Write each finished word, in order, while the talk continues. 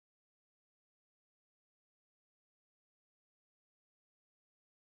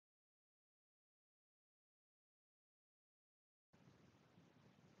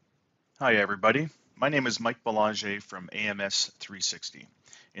Hi everybody, my name is Mike Belanger from AMS 360.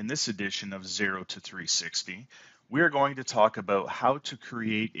 In this edition of 0 to 360, we are going to talk about how to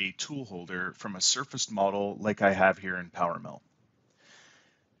create a tool holder from a surfaced model like I have here in Powermill.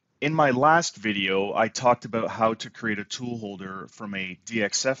 In my last video, I talked about how to create a tool holder from a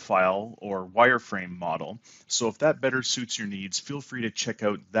DXF file or wireframe model, so if that better suits your needs, feel free to check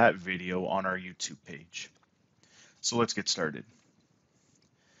out that video on our YouTube page. So let's get started.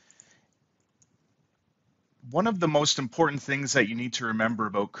 One of the most important things that you need to remember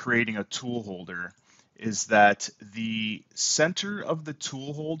about creating a tool holder is that the center of the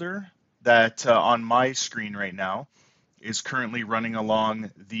tool holder that on my screen right now is currently running along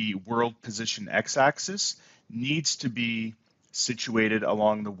the world position x-axis needs to be situated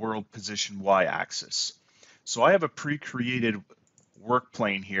along the world position y-axis. So I have a pre-created work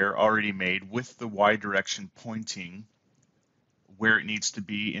plane here already made with the y direction pointing where it needs to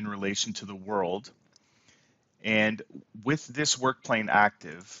be in relation to the world. And with this work plane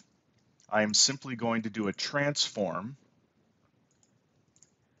active, I am simply going to do a transform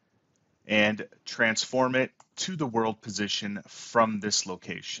and transform it to the world position from this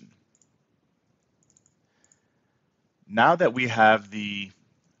location. Now that we have the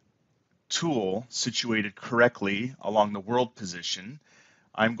tool situated correctly along the world position,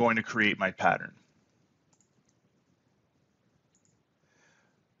 I'm going to create my pattern.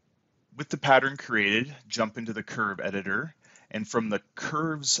 With the pattern created, jump into the curve editor, and from the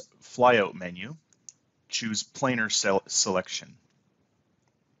curves flyout menu, choose planar selection.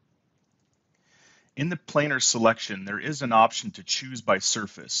 In the planar selection, there is an option to choose by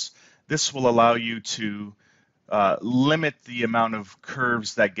surface. This will allow you to limit the amount of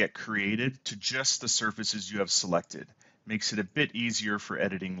curves that get created to just the surfaces you have selected. Makes it a bit easier for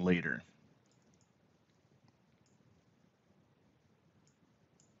editing later.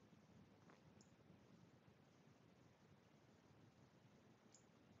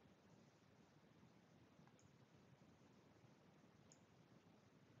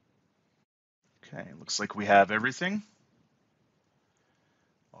 Okay, looks like we have everything.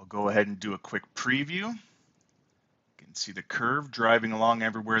 I'll go ahead and do a quick preview. You can see the curve driving along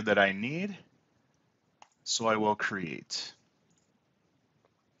everywhere that I need. So I will create.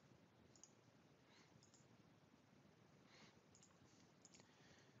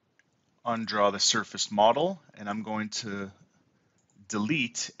 Undraw the surface model, and I'm going to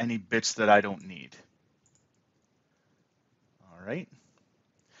delete any bits that I don't need. All right.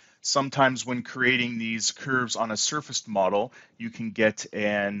 Sometimes when creating these curves on a surfaced model, you can get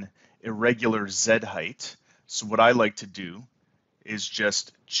an irregular Z height. So what I like to do is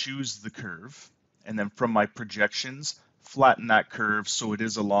just choose the curve, and then from my projections, flatten that curve so it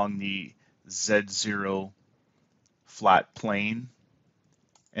is along the Z0 flat plane,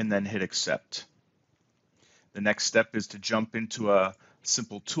 and then hit accept. The next step is to jump into a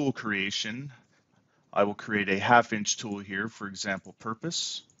simple tool creation. I will create a 1/2 inch tool here for example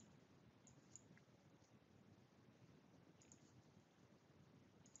purpose.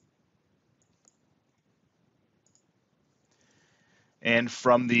 And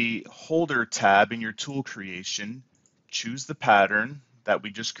from the holder tab in your tool creation, choose the pattern that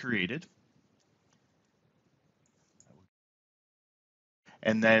we just created.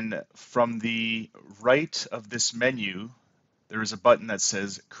 And then from the right of this menu, there is a button that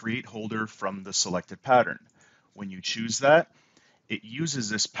says Create Holder from the selected pattern. When you choose that, it uses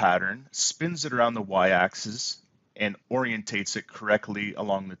this pattern, spins it around the y-axis, and orientates it correctly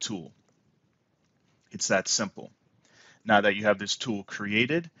along the tool. It's that simple. Now that you have this tool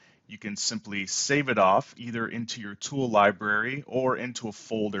created, you can simply save it off either into your tool library or into a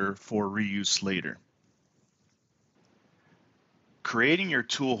folder for reuse later. Creating your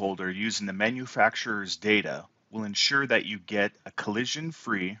tool holder using the manufacturer's data will ensure that you get a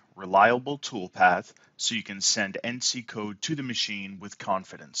collision-free, reliable toolpath so you can send NC code to the machine with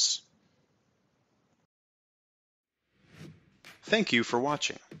confidence. Thank you for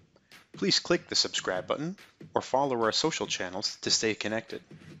watching. Please click the subscribe button or follow our social channels to stay connected.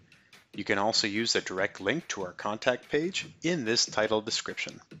 You can also use the direct link to our contact page in this title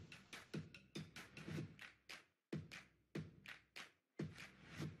description.